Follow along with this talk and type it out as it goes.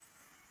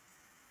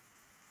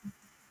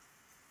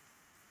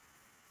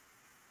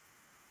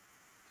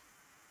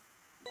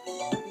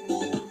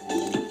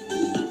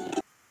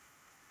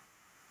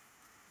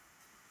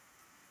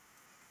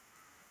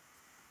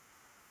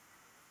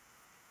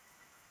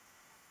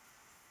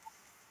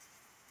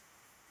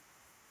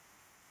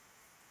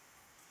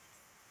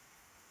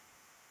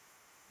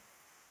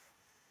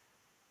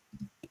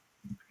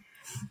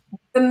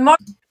Good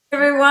morning,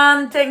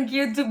 everyone. Thank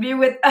you to be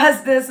with us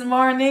this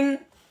morning.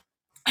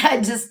 I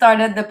just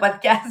started the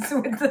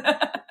podcast with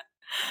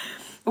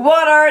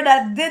water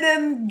that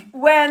didn't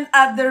went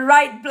at the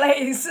right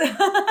place.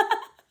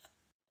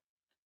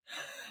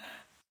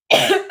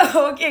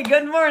 Okay,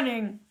 good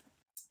morning.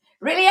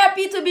 Really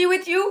happy to be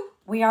with you.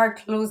 We are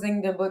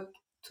closing the book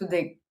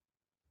today.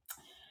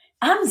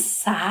 I'm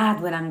sad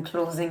when I'm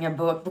closing a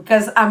book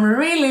because I'm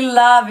really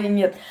loving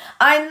it.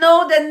 I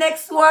know the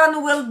next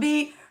one will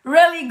be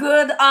really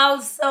good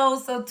also.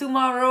 So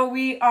tomorrow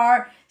we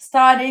are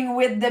starting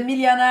with the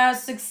Millionaire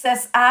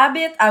Success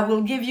Habit. I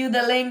will give you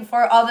the link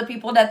for all the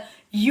people that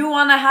you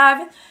want to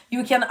have it.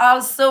 You can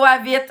also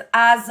have it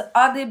as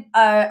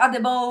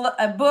audible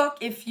book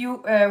if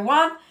you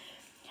want.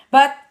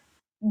 But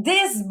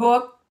this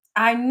book,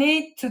 I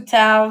need to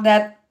tell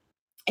that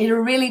it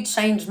really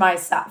changed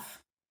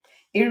myself.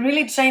 It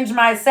really changed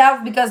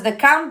myself because the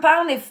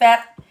compound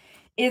effect,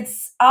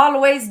 it's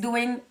always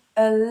doing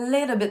a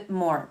little bit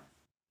more.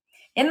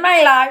 In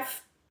my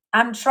life,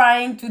 I'm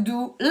trying to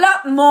do a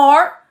lot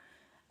more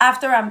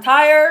after I'm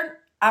tired,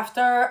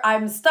 after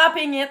I'm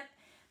stopping it,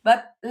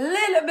 but a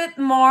little bit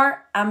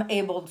more I'm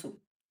able to.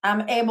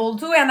 I'm able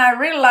to, and I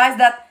realize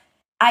that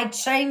I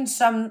changed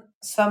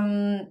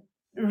some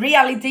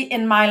reality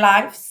in my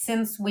life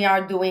since we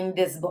are doing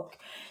this book.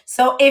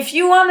 So if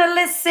you want to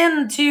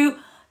listen to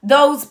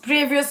those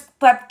previous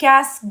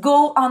podcasts,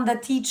 go on the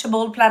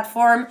Teachable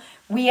platform.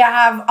 We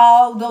have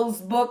all those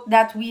books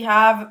that we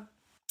have,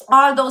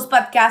 all those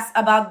podcasts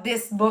about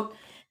this book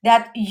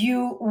that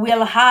you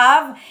will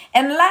have.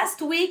 And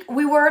last week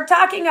we were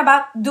talking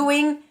about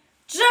doing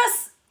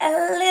just a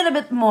little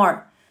bit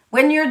more.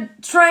 When you're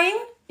train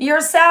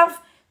yourself,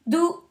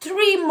 do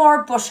 3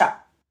 more push-ups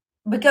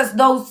because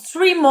those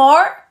 3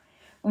 more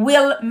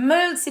will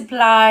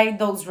multiply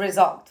those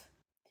results.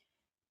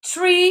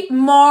 3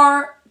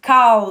 more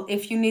call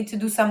if you need to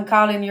do some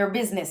call in your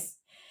business.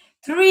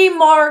 3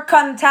 more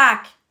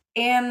contact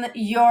in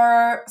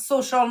your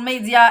social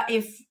media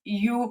if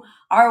you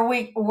are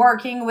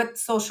working with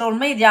social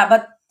media,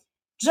 but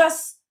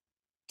just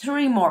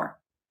 3 more.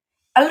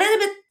 A little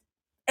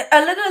bit, a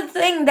little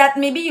thing that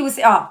maybe you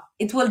say, oh,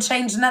 it will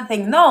change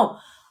nothing. No,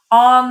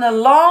 on a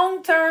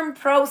long term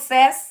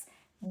process,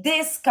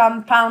 this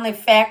compound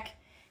effect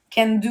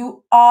can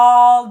do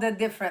all the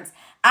difference.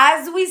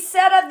 As we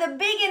said at the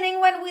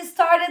beginning when we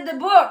started the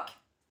book,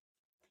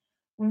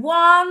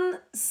 one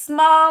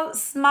small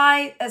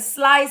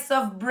slice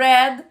of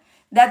bread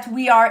that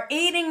we are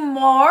eating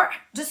more,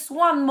 just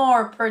one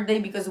more per day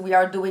because we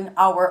are doing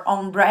our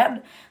own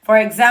bread. For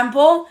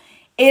example,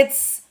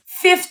 it's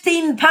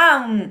 15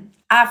 pounds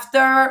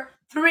after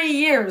 3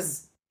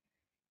 years.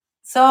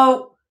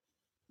 So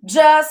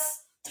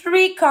just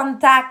 3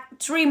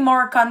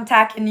 more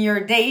contact in your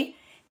day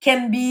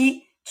can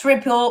be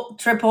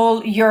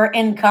triple your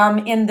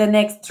income in the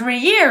next 3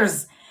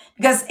 years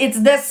because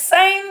it's the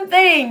same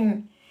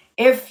thing.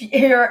 If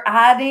you're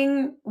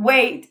adding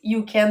weight,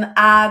 you can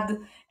add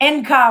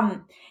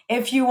income.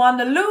 If you want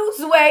to lose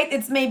weight,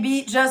 it's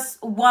maybe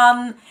just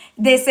one,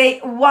 they say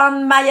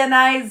one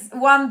mayonnaise,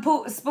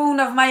 spoon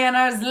of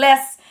mayonnaise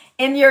less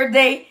in your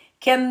day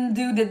can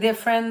do the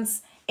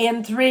difference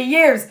in 3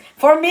 years.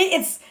 For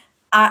me,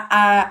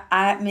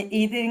 I'm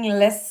eating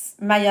less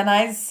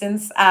mayonnaise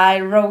since I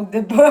wrote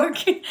the book.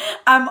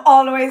 I'm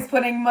always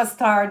putting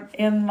mustard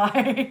in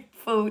my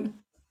food.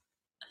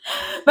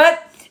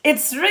 But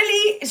it's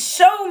really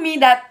show me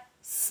that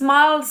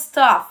small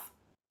stuff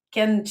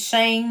can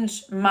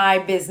change my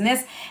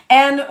business.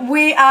 And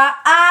we are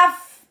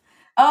half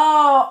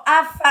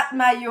fat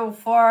mayo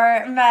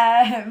for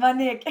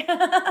Monique.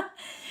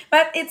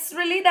 But it's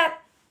really that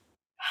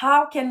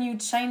how can you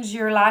change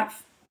your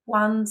life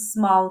one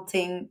small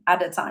thing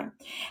at a time?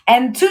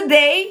 And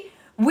today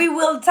we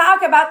will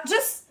talk about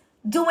just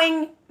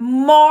doing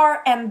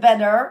more and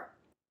better,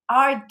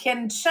 how it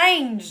can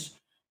change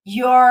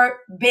your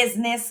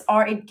business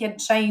or it can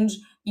change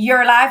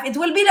your life. It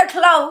will be the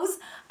close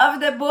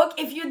of the book.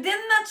 If you did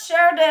not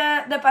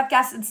share the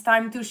podcast, it's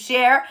time to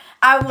share.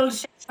 I will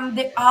share on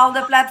all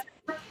the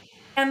platforms.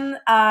 And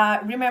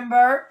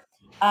remember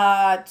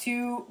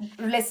to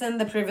listen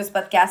the previous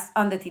podcast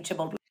on the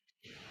Teachable.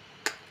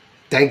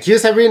 Thank you,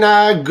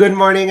 Sabrina. Good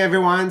morning,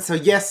 everyone. So,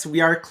 yes, we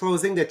are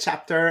closing the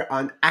chapter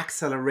on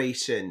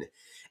acceleration.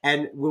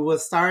 And we will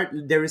start.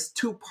 There is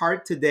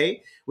two-part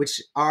today,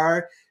 which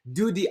are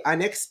do the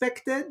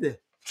unexpected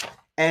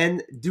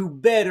and do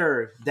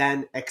better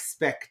than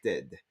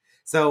expected.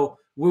 So,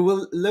 we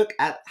will look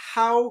at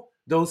how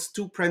those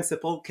two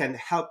principles can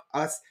help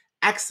us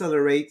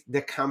accelerate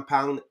the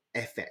compound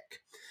effect.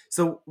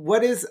 So,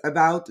 what is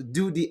about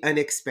do the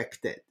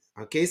unexpected?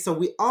 Okay, so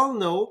we all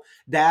know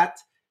that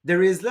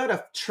there is a lot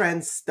of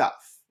trend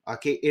stuff,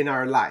 okay, in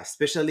our life,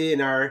 especially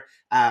in our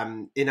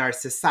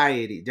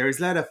society. There's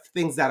a lot of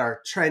things that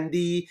are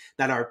trendy,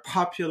 that are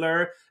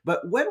popular.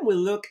 But when we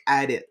look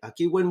at it,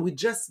 okay, when we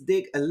just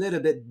dig a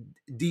little bit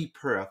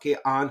deeper, okay,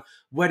 on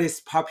what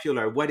is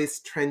popular, what is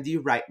trendy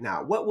right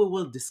now, what we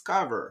will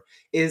discover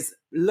is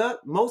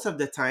most of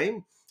the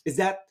time is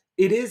that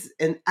it is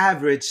an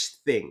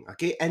average thing,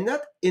 okay? And not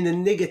in a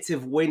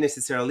negative way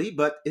necessarily,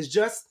 but it's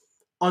just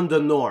on the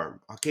norm,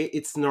 okay?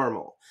 It's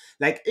normal.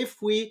 Like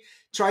if we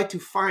try to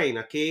find,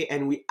 okay,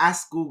 and we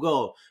ask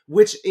Google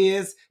which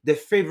is the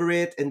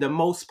favorite and the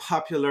most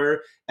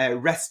popular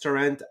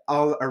restaurant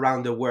all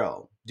around the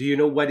world, do you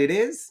know what it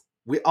is?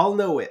 We all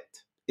know it.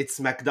 It's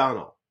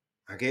McDonald's,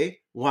 okay?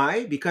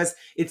 Why? Because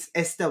it's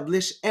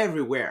established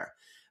everywhere.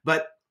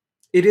 But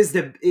it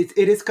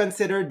is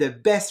considered the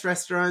best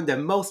restaurant, the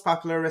most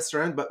popular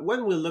restaurant, but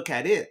when we look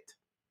at it,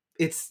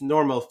 it's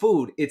normal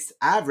food, it's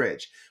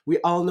average. We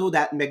all know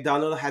that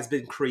McDonald's has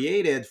been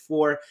created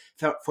for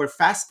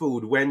fast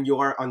food. When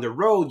you're on the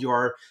road,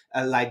 you're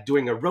like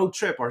doing a road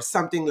trip or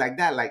something like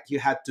that, like you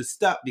had to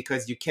stop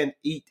because you can't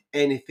eat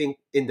anything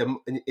in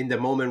the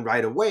moment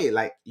right away,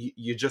 like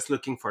you're just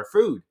looking for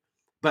food,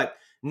 but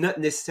not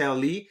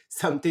necessarily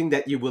something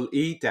that you will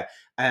eat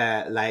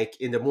like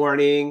in the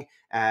morning,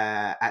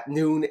 at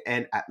noon,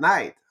 and at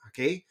night,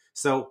 okay?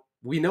 So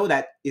we know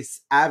that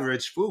it's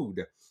average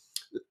food.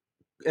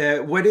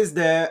 What is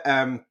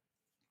the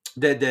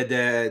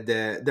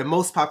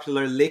most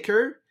popular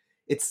liquor?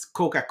 It's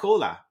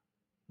Coca-Cola.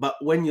 But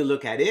when you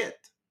look at it,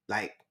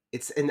 like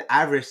it's an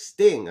average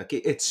thing. Okay,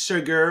 it's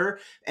sugar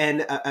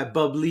and a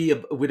bubbly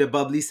with a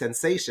bubbly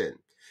sensation.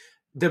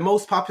 The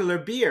most popular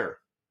beer,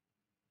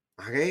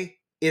 okay,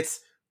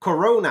 it's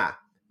Corona,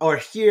 or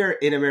here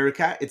in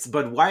America, it's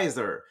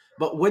Budweiser.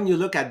 But when you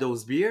look at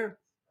those beer,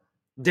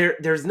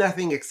 there's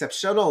nothing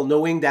exceptional,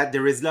 knowing that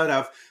there is a lot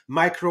of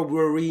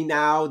microbrewery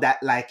now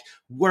that like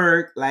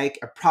work like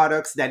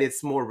products that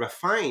it's more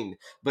refined,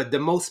 but the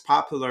most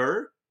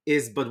popular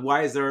is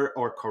Budweiser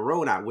or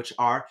Corona, which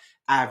are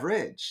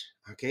average,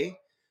 okay?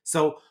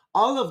 So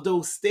all of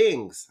those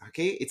things,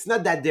 okay, it's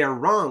not that they're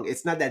wrong,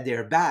 it's not that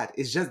they're bad,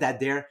 it's just that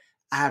they're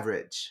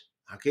average,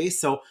 okay?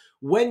 So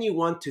when you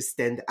want to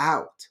stand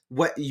out,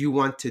 what you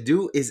want to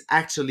do is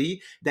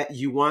actually that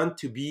you want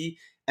to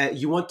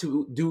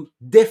do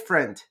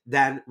different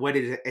than what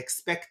is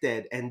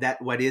expected and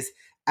that what is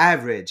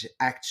average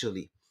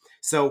actually.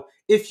 So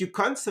if you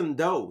consume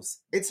those,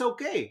 it's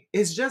okay.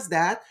 It's just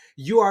that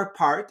you are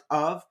part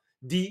of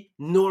the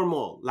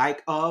normal,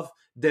 like of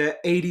the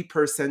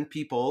 80%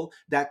 people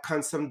that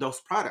consume those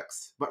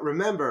products. But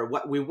remember,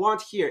 what we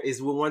want here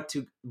is we want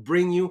to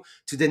bring you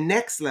to the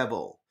next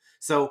level.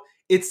 So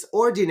it's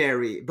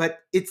ordinary,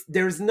 but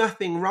there's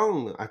nothing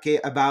wrong, okay,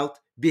 about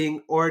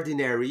being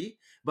ordinary.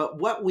 But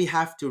what we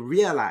have to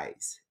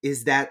realize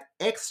is that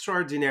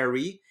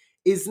extraordinary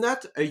is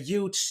not a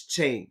huge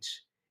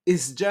change,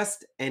 it's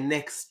just an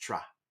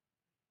extra.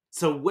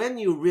 So when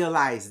you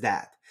realize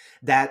that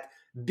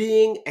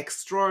being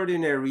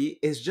extraordinary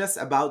is just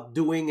about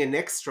doing an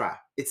extra.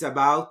 It's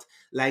about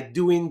like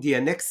doing the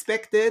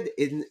unexpected.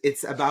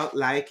 It's about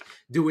like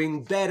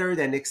doing better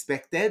than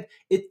expected.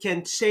 It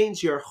can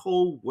change your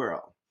whole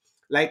world.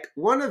 Like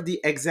one of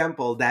the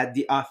example that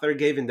the author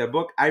gave in the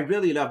book, I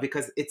really love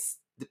because it's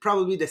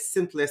probably the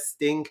simplest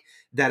thing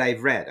that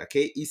I've read.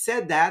 Okay, he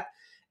said that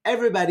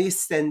everybody's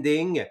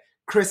sending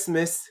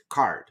Christmas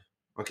card.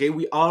 Okay,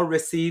 we all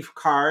receive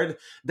card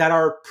that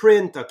are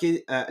print,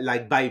 okay,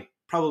 like by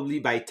probably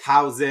by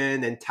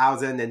thousand and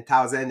thousand and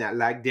thousand,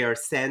 like they are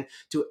sent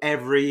to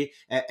every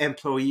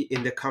employee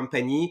in the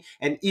company,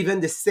 and even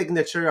the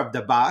signature of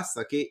the boss,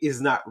 okay, is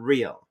not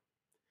real.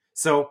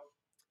 So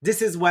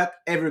this is what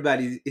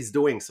everybody is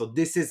doing. So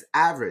this is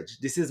average.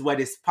 This is what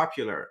is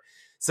popular.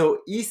 So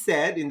he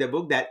said in the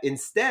book that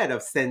instead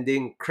of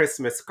sending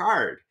Christmas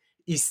card,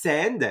 he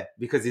send,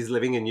 because he's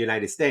living in the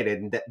United States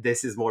and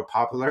this is more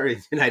popular in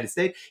the United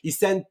States, he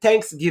sent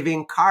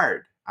Thanksgiving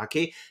card,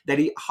 okay, that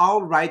he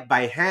all write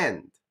by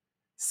hand.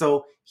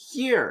 So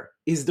here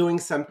he's doing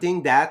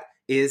something that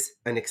is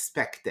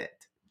unexpected.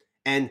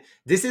 And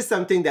this is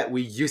something that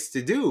we used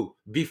to do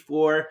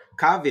before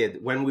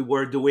COVID when we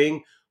were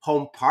doing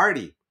home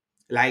party.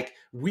 Like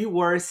we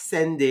were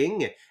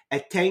sending a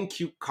thank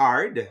you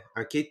card,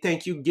 okay,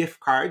 thank you gift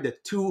card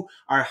to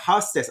our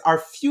hostess, our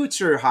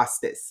future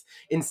hostess,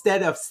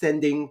 instead of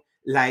sending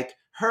like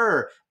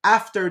her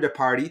after the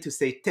party to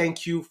say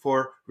thank you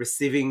for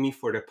receiving me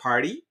for the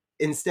party.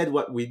 Instead,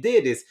 what we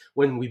did is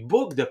when we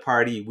booked the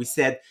party, we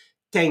said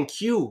thank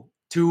you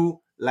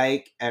to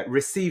like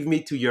receive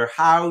me to your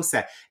house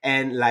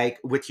and like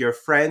with your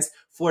friends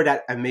for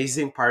that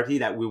amazing party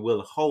that we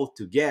will hold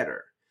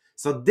together.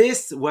 So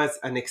this was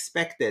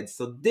unexpected.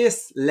 So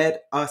this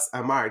led us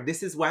a mark.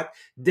 This is what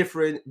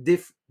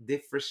differentiate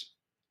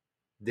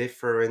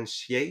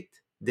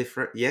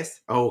different,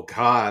 yes, oh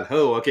god,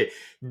 oh okay,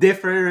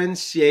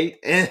 differentiate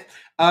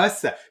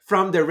us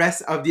from the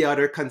rest of the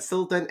other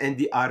consultant and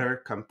the other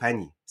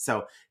company.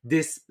 So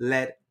this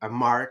led a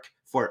mark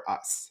for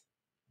us.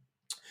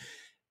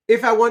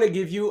 If I want to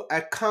give you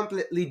a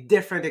completely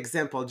different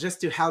example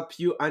just to help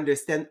you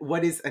understand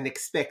what is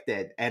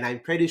unexpected, and I'm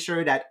pretty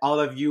sure that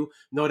all of you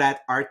know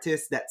that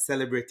artist, that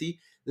celebrity,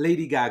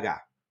 Lady Gaga.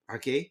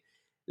 Okay,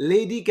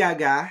 Lady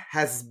Gaga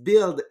has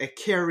built a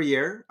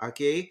career,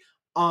 okay,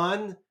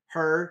 on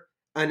her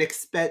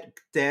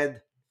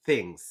unexpected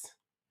things.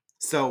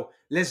 So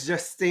let's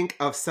just think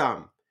of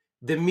some.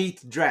 the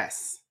meat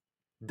dress.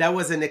 That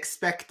was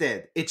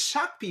unexpected. It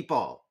shocked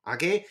people,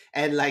 okay?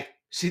 And like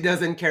she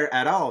doesn't care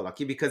at all,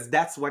 okay? Because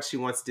that's what she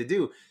wants to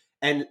do.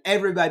 And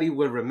everybody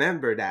will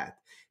remember that.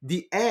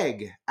 The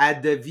egg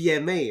at the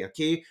VMA,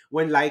 okay?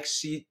 When like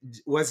she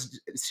was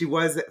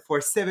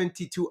for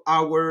 72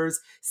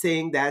 hours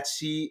saying that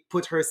she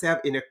put herself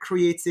in a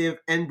creative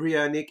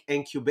embryonic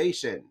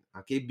incubation,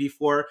 okay,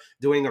 before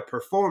doing a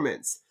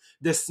performance.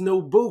 The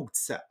snow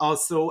boots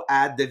also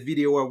at the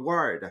video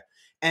award.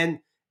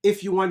 And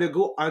if you want to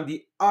go on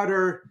the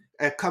other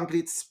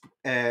complete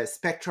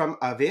spectrum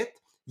of it,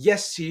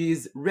 yes,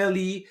 she's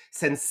really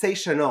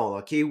sensational,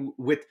 okay,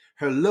 with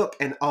her look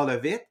and all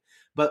of it.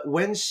 But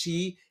when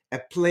she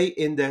play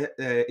in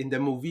the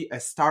movie A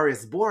Star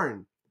Is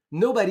Born,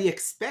 nobody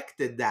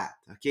expected that,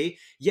 okay.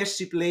 Yes,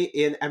 she played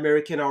in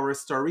American Horror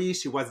Story.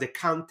 She was the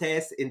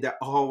countess in the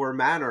Horror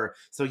Manor,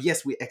 so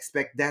yes, we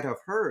expect that of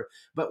her.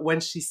 But when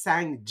she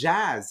sang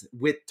jazz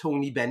with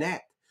Tony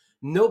Bennett,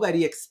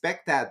 nobody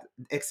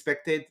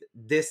expected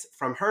this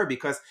from her,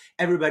 because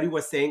everybody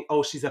was saying,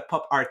 oh, she's a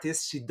pop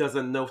artist, she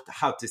doesn't know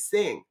how to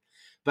sing.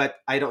 But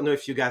I don't know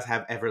if you guys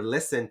have ever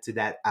listened to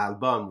that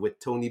album with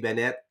Tony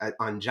Bennett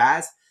on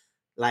jazz.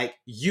 Like,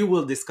 you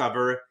will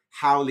discover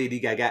how Lady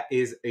Gaga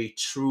is a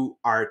true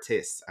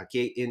artist,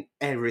 okay, in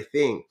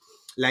everything.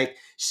 Like,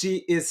 she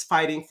is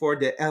fighting for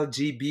the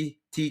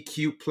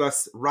LGBTQ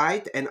plus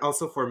right, and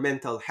also for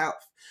mental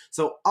health.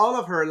 So all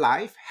of her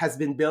life has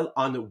been built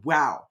on,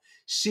 wow,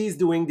 she's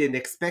doing the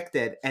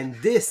unexpected, and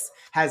this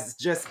has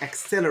just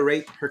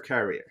accelerated her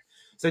career.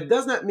 So it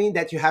does not mean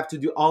that you have to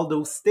do all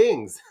those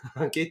things,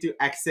 okay, to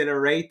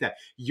accelerate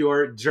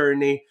your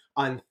journey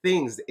on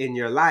things in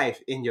your life,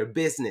 in your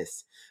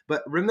business.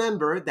 But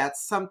remember that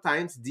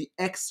sometimes the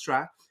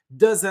extra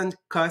doesn't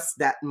cost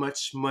that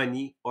much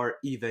money or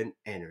even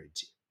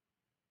energy.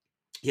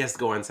 Yes,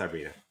 go on,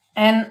 Sabrina.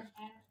 And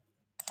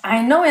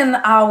I know in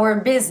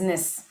our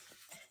business,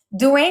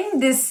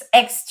 doing this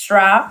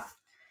extra,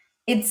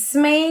 it's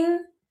mean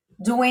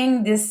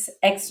doing this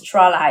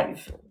extra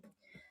life,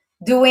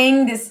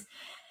 doing this,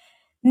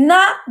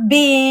 not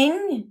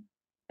being,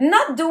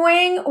 not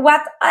doing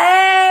what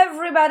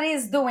everybody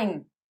is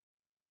doing,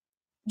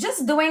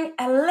 just doing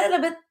a little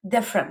bit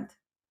different.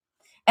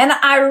 And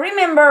I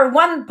remember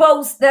one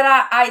post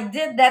that I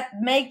did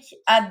that make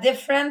a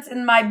difference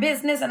in my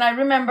business. And I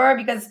remember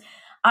because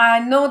I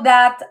know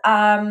that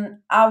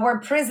our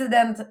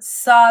president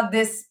saw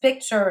this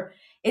picture.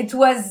 It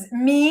was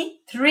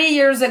me 3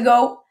 years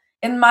ago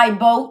in my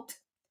boat,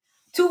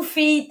 2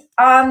 feet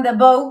on the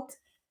boat,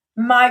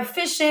 my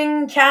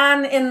fishing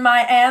can in my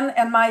hand,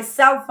 and my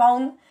cell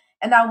phone.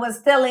 And I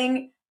was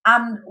telling,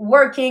 I'm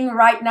working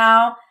right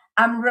now.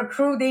 I'm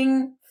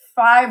recruiting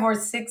 5 or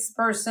 6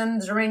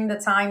 persons during the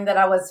time that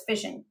I was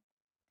fishing.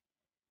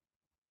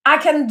 I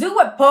can do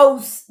a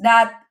post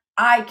that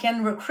I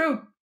can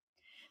recruit,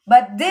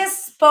 but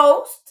this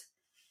post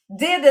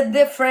did a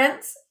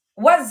difference,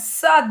 was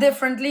saw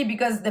differently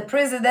because the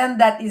president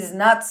that is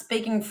not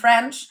speaking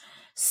French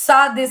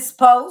saw this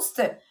post.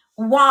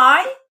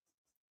 Why?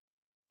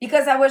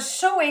 Because I was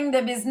showing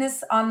the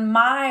business on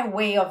my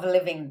way of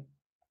living,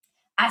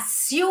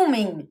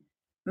 assuming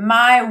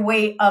my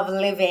way of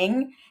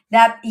living,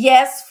 that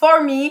yes,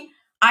 for me,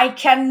 I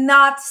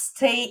cannot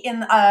stay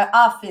in an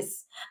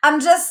office. I'm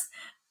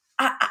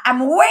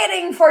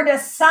waiting for the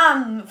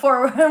sun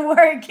for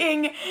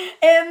working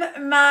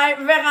in my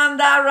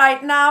veranda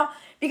right now,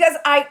 because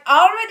I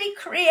already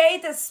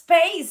create a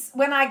space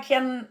when I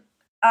can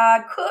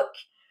cook,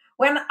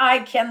 when I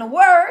can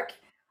work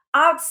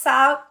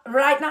outside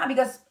right now,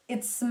 because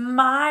it's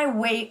my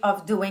way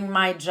of doing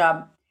my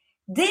job.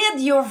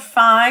 Did you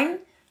find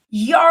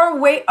your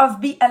way of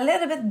be a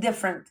little bit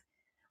different?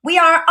 We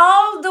are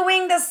all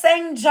doing the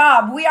same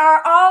job. We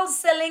are all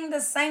selling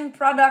the same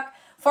product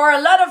for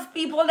a lot of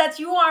people that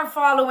you are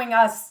following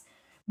us.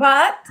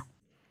 But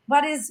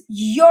what is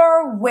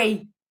your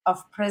way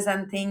of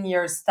presenting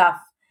your stuff?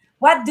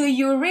 What do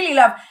you really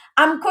love?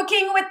 I'm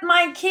cooking with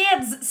my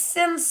kids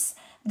since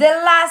the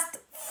last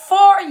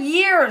 4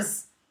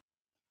 years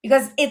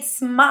because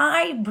it's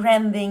my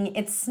branding,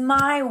 it's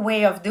my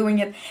way of doing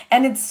it.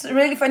 And it's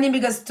really funny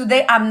because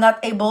today I'm not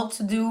able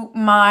to do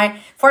my,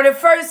 for the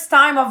first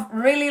time of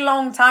really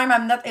long time,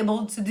 I'm not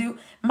able to do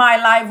my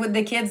live with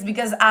the kids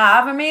because I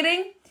have a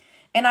meeting.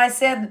 And I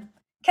said,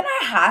 can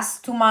I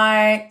ask to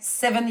my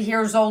 7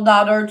 years old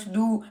daughter to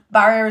do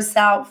by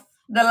herself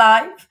the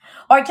live?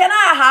 Or can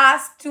I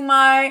ask to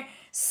my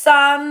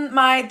son,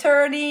 my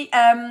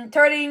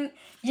 13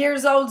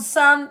 years old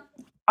son,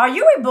 are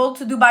you able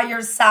to do by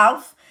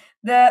yourself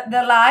the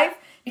live?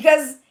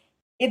 Because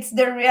it's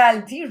the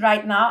reality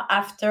right now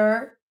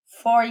after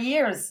 4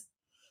 years.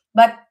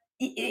 But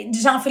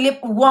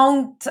Jean-Philippe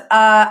won't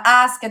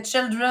ask a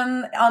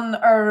children on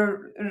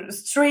our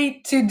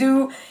street to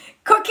do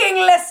cooking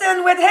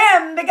lesson with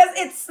him because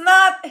it's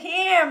not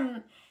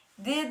him.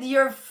 Did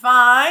you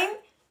find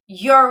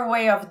your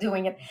way of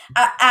doing it?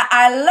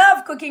 I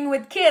love cooking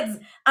with kids.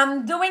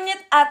 I'm doing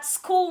it at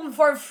school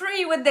for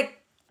free with the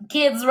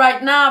kids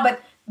right now,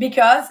 but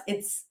because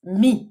it's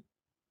me.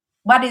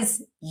 What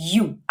is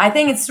you? I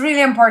think it's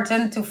really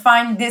important to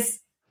find this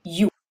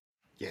you.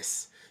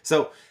 Yes.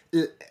 So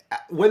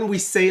when we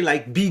say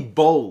like be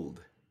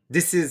bold,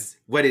 this is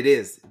what it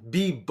is.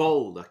 Be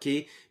bold,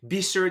 okay?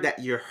 Be sure that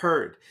you're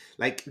heard.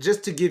 Like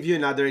just to give you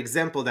another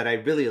example that I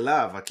really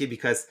love, okay?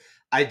 Because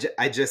I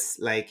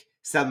just like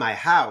sell my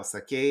house,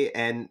 okay?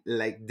 And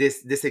like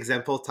this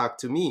example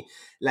talked to me.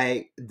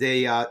 Like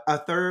the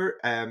author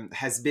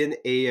has been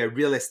a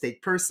real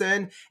estate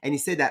person, and he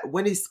said that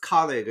when his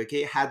colleague,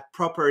 okay, had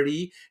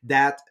property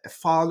that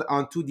fall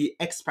onto the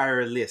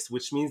expiry list,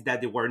 which means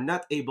that they were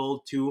not able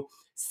to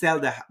sell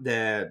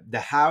the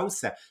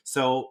house.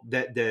 So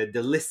the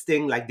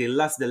listing, like they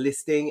lost the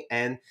listing,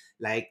 and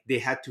like they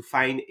had to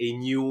find a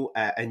new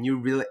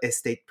real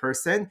estate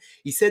person.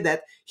 He said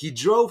that he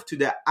drove to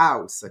the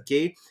house,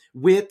 okay,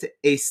 with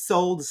a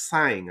sold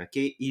sign,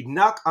 okay. He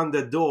knocked on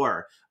the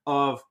door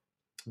of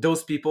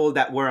those people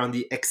that were on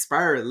the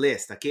expired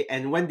list, okay.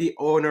 And when the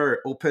owner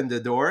opened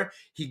the door,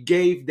 he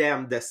gave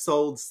them the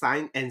sold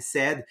sign and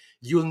said,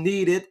 you'll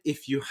need it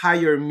if you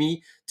hire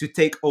me to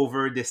take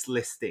over this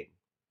listing.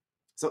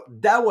 So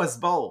that was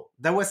bold.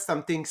 That was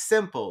something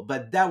simple,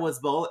 but that was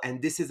bold,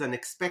 and this is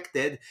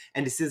unexpected,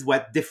 and this is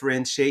what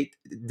differentiate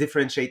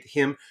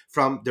him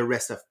from the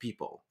rest of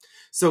people.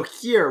 So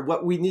here,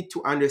 what we need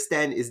to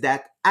understand is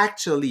that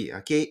actually,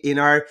 okay, in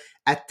our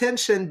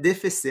attention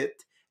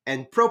deficit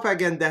and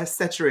propaganda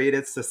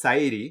saturated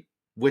society,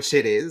 which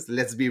it is,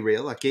 let's be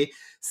real, okay,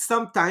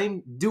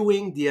 sometimes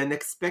doing the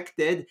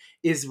unexpected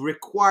is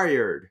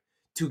required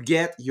to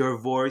get your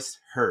voice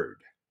heard.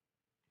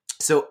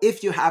 So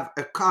if you have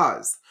a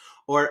cause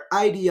or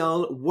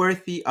ideal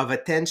worthy of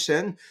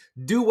attention,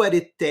 do what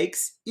it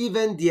takes,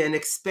 even the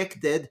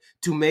unexpected,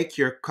 to make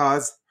your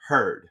cause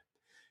heard.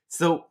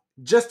 So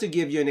just to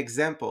give you an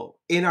example,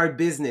 in our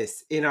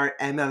business, in our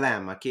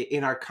MLM, okay,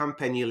 in our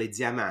company, Les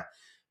Diamants,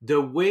 the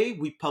way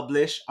we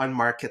publish on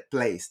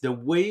Marketplace, the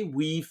way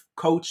we've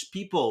coached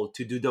people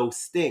to do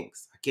those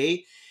things,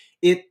 okay,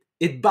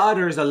 it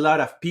bothers a lot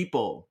of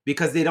people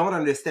because they don't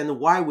understand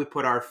why we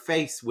put our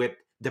face with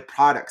the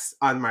products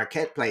on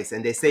Marketplace,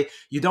 and they say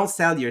you don't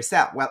sell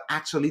yourself. Well,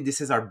 actually,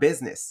 this is our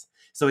business,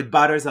 so it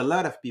bothers a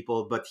lot of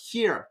people. But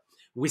here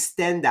we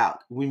stand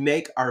out, we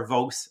make our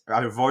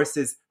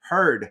voices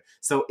heard.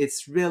 So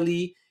it's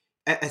really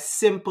a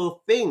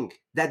simple thing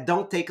that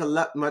don't take a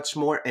lot much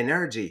more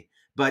energy,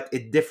 but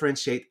it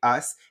differentiate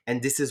us,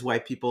 and this is why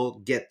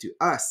people get to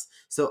us.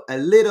 So a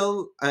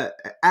little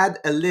add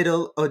a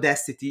little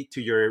audacity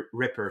to your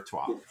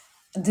repertoire.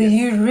 Do Yes.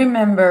 you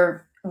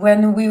remember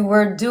when we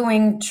were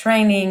doing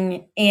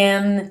training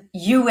in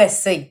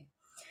USA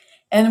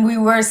and we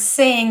were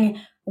saying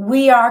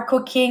we are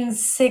cooking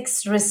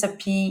 6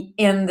 recipe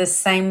in the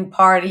same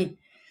party?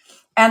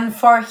 And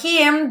for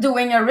him,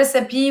 doing a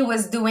recipe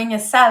was doing a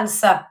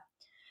salsa.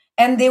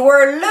 And they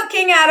were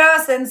looking at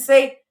us and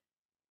say,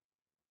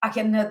 I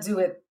cannot do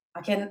it.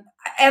 I can.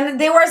 And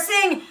they were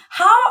saying,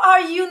 how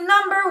are you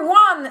number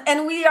one?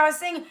 And we are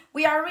saying,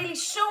 we are really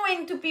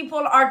showing to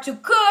people how to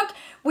cook.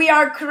 We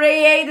are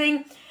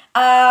creating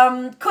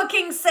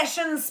cooking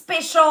sessions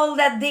special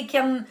that they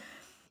can.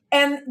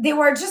 And they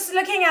were just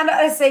looking at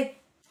us and say,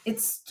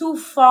 it's too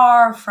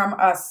far from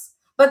us.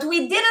 But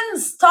we didn't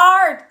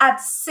start at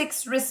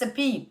 6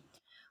 recipe.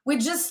 We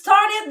just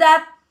started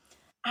that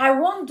I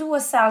won't do a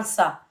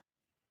salsa.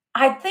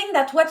 I think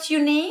that what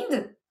you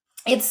need,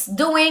 it's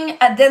doing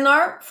a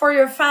dinner for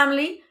your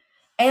family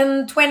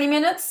in 20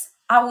 minutes.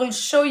 I will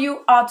show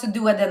you how to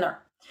do a dinner.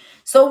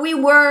 So we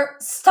were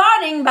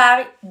starting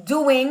by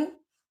doing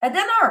a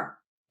dinner.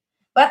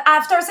 But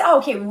after, say,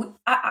 okay,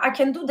 I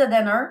can do the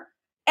dinner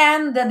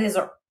and the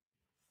dessert.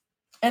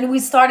 And we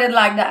started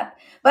like that.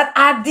 But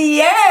at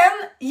the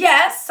end,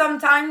 yes,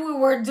 sometimes we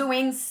were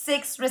doing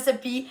 6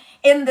 recipe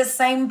in the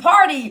same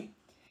party.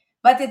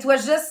 But it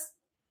was just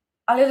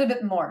a little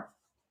bit more,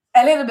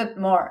 a little bit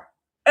more,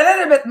 a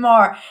little bit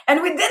more.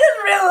 And we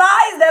didn't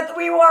realize that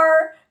we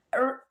were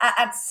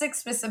at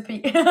 6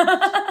 recipe.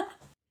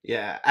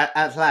 Yeah,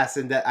 at last,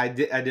 and that I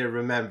did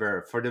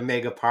remember for the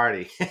mega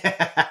party.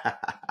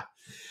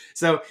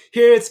 So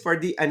here it's for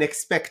the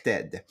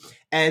unexpected.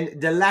 And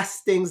the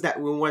last things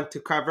that we want to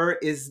cover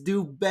is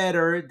do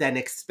better than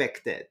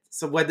expected.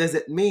 So what does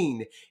it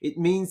mean? It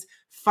means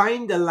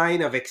find the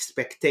line of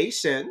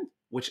expectation,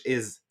 which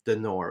is the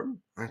norm,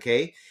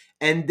 okay?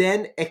 And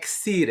then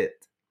exceed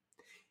it.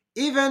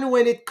 Even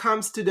when it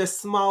comes to the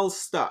small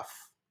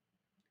stuff,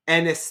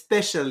 and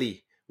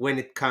especially when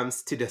it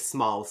comes to the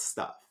small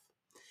stuff.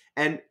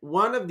 And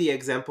one of the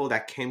example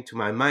that came to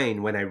my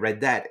mind when I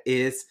read that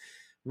is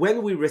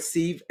when we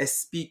receive a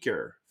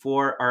speaker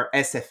for our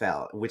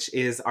SFL, which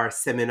is our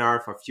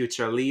seminar for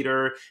future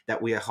leader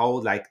that we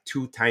hold like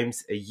 2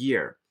 times a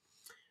year.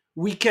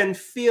 We can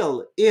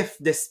feel if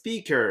the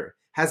speaker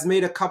has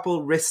made a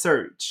couple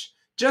research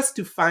just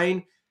to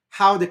find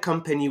how the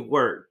company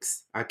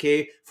works,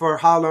 okay? For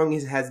how long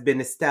it has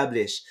been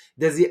established.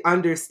 Does he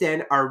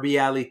understand our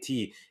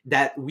reality,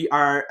 that we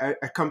are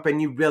a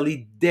company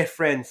really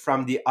different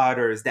from the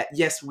others, that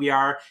yes, we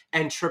are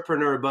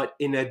entrepreneur, but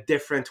in a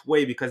different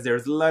way, because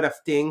there's a lot of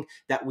things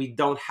that we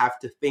don't have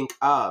to think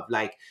of,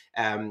 like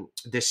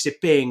the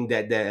shipping,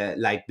 the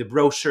like the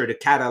brochure, the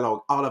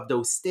catalog, all of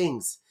those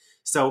things.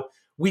 So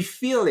we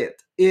feel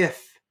it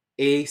if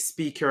a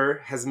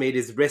speaker has made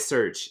his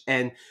research,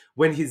 and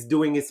when he's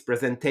doing his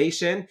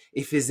presentation,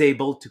 if he's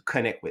able to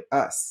connect with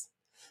us.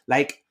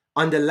 Like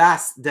on the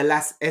last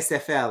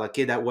SFL,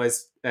 okay, that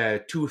was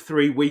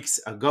 2-3 weeks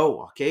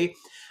ago, okay.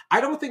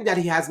 I don't think that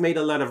he has made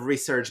a lot of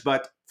research,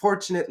 but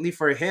fortunately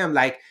for him,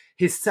 like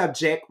his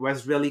subject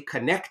was really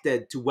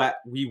connected to what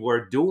we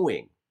were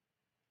doing.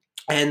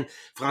 And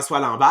Francois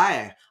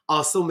Lambert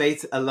also made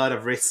a lot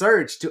of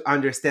research to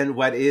understand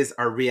what is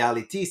our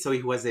reality, so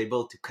he was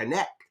able to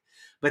connect.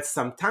 But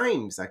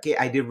sometimes, okay,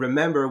 I did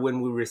remember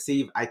when we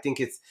received, I think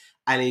it's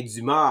Alain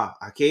Dumas,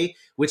 okay,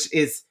 which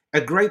is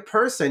a great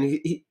person.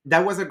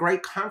 That was a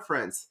great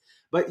conference.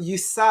 But you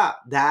saw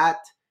that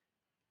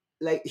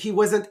like he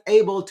wasn't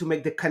able to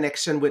make the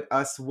connection with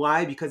us.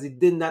 Why? Because he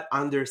did not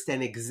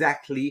understand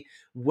exactly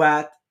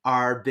what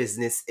our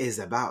business is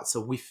about.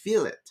 So we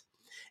feel it,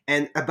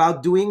 and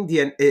about doing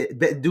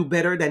the do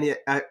better than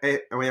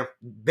well,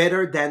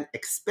 better than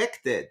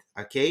expected.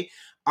 Okay,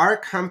 our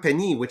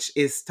company, which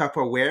is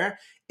Tupperware,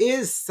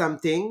 is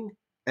something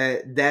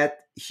that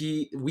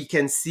he we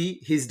can see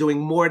he's doing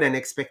more than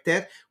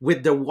expected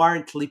with the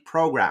warranty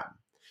program.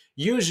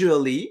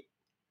 Usually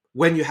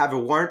when you have a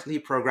warranty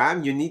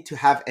program, you need to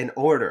have an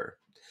order.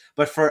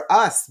 But for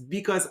us,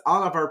 because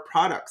all of our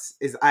products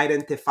is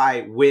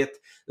identified with,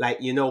 like,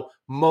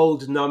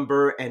 mold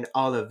number and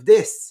all of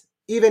this,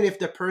 even if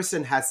the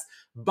person has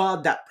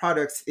bought that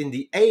products in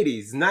the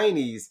 80s,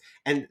 90s,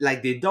 and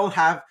like they don't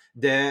have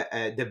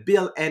the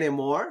bill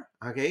anymore,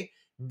 okay,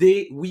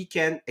 we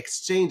can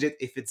exchange it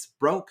if it's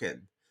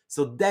broken.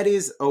 So that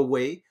is a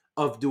way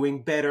of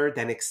doing better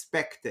than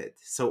expected.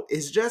 So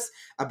it's just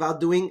about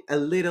doing a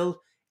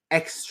little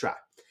extra.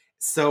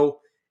 So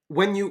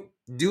when you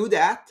do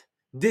that,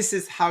 this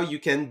is how you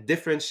can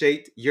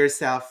differentiate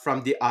yourself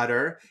from the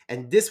other.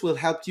 And this will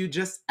help you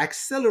just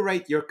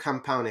accelerate your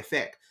compound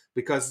effect,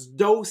 because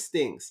those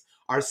things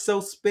are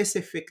so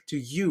specific to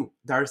you,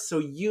 that are so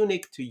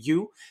unique to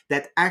you,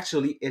 that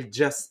actually it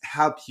just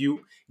helps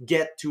you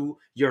get to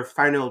your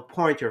final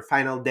point, your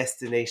final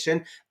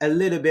destination a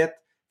little bit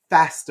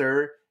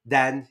faster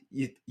than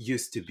it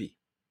used to be.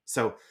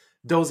 So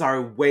those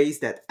are ways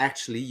that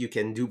actually you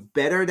can do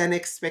better than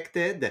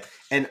expected,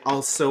 and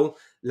also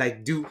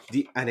like do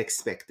the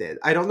unexpected.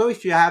 I don't know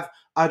if you have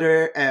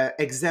other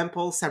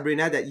examples,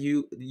 Sabrina, that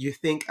you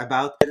think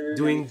about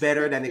doing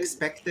better than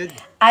expected.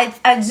 I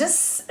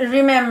just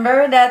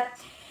remember that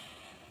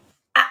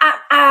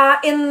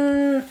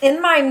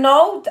in my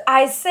note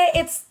I say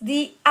it's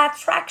the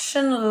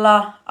attraction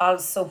law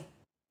also,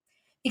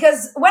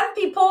 because when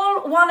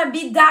people want to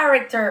be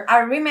director, I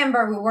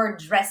remember we were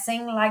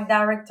dressing like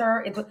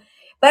director,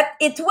 but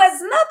it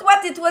was not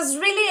what it was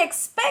really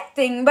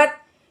expecting, but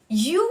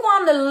you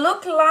want to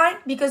look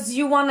like because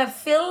you want to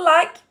feel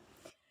like.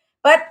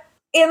 But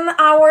in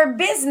our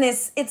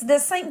business it's the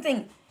same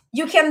thing.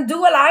 You can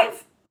do a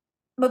life,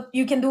 but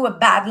you can do a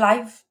bad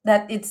life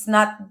that it's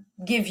not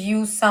give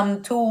you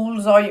some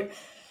tools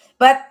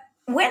but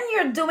when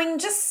you're doing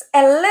just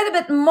a little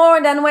bit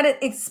more than what it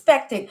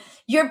expected,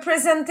 you're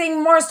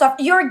presenting more stuff,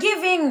 you're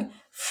giving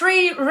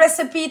free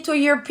recipe to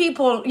your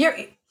people,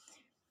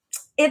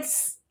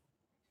 it's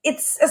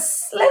it's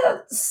a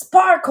little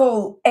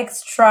sparkle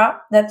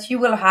extra that you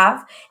will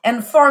have.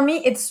 And for me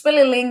it's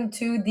really linked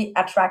to the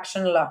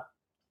attraction law,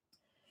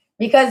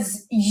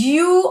 because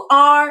you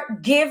are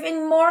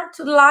giving more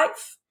to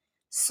life,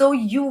 so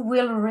you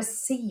will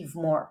receive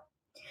more.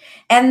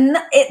 And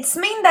it's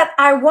mean that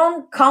I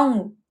won't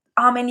count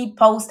how many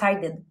posts I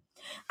did,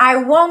 I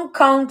won't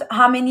count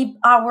how many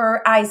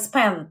hour I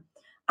spend.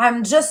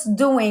 I'm just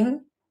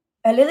doing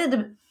a little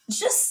bit,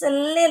 just a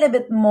little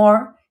bit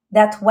more.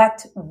 That's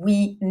what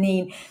we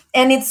need.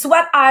 And it's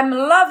what I'm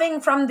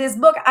loving from this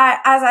book.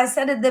 As I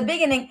said at the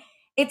beginning,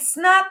 it's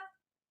not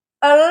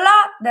a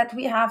lot that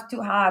we have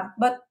to have,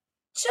 but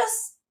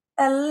just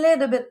a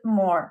little bit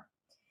more.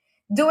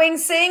 Doing,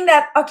 saying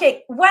that,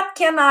 okay, what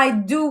can I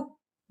do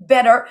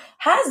better?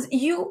 As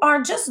you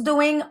are just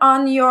doing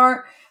on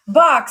your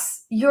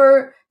box,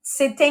 you're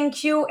say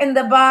thank you in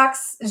the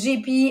box,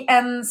 GP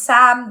and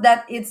Sam,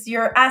 that it's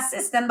your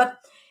assistant, but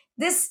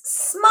this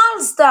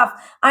small stuff.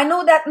 I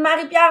know that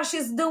Marie Pierre,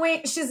 she's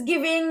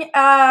giving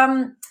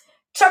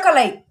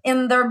chocolate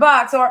in their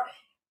box, or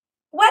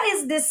what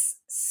is this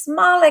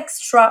small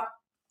extra,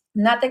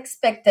 not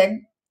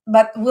expected,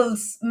 but will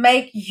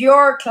make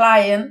your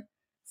client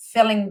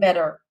feeling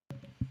better.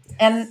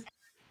 And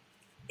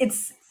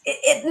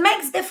it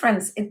makes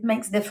difference, it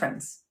makes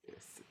difference.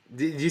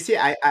 Did you see?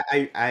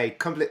 I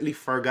completely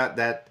forgot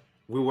that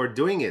we were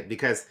doing it,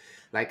 because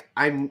like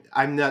I'm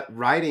not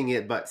writing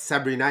it, but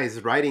Sabrina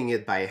is writing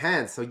it by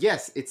hand. So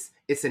yes,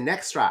 it's an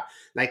extra.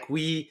 Like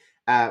we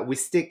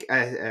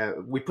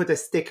put a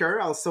sticker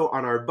also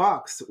on our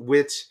box,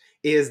 which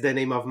is the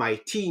name of my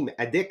team,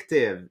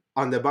 Addictive,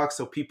 on the box,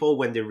 so people,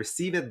 when they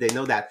receive it, they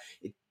know that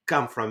it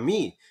come from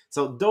me.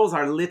 So those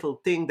are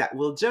little things that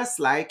will just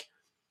like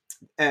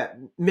uh,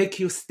 make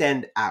you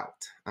stand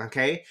out.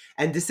 Okay,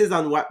 and this is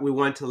on what we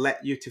want to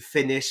let you to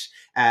finish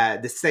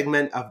the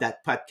segment of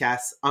that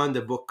podcast on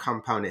the book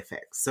Compound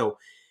Effect. So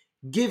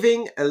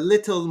giving a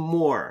little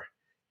more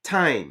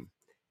time,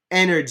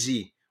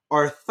 energy,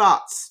 or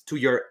thoughts to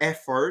your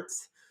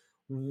efforts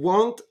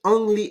won't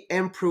only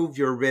improve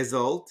your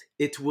result,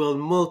 it will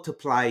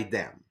multiply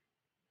them.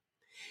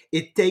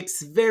 It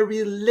takes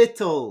very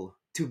little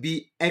to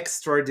be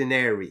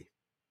extraordinary.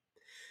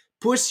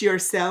 Push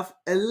yourself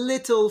a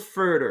little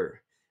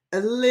further,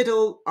 a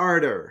little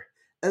harder,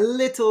 a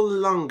little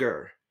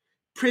longer.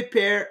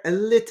 Prepare a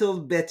little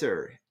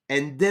better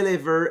and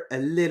deliver a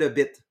little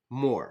bit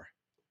more.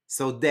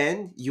 So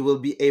then you will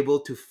be able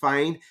to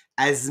find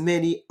as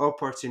many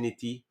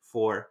opportunity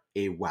for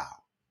a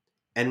wow.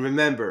 And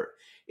remember,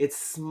 it's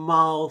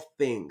small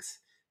things,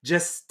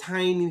 just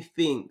tiny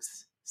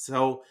things.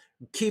 So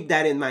keep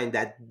that in mind,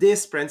 that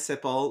this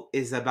principle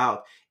is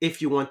about,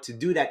 if you want to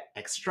do that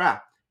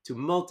extra to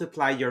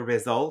multiply your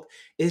result,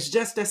 is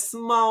just a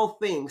small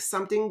thing,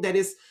 something that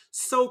is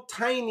so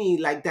tiny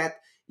like that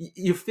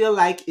you feel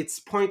like it's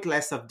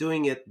pointless of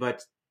doing it,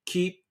 but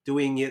keep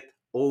doing it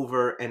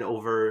over and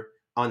over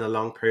on a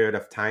long period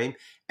of time,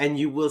 and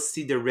you will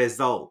see the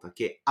result.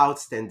 Okay,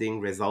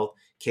 outstanding result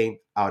came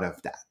out of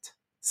that.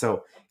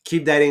 So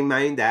keep that in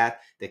mind,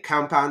 that the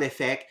compound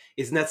effect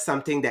is not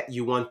something that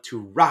you want to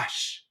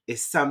rush.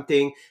 It's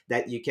something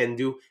that you can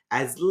do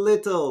as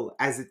little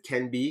as it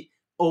can be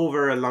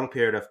over a long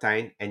period of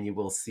time, and you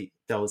will see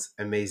those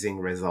amazing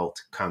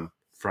results come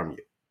from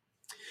you.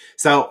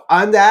 So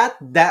on that,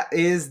 that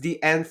is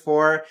the end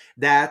for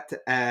that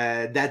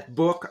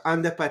book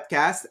on the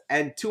podcast.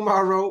 And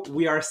tomorrow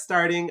we are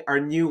starting our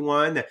new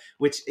one,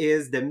 which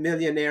is the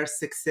Millionaire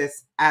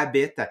Success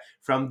Habit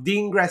from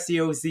Dean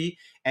Graziosi.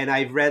 And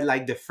I've read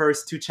like the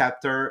first two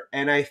chapters,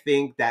 and I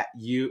think that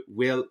you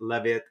will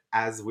love it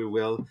as we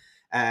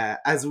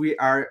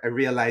are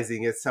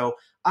realizing it. So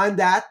on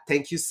that,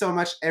 thank you so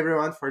much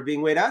everyone for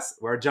being with us.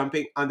 We're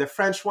jumping on the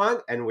French one,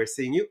 and we're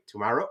seeing you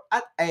tomorrow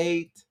at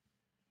 8.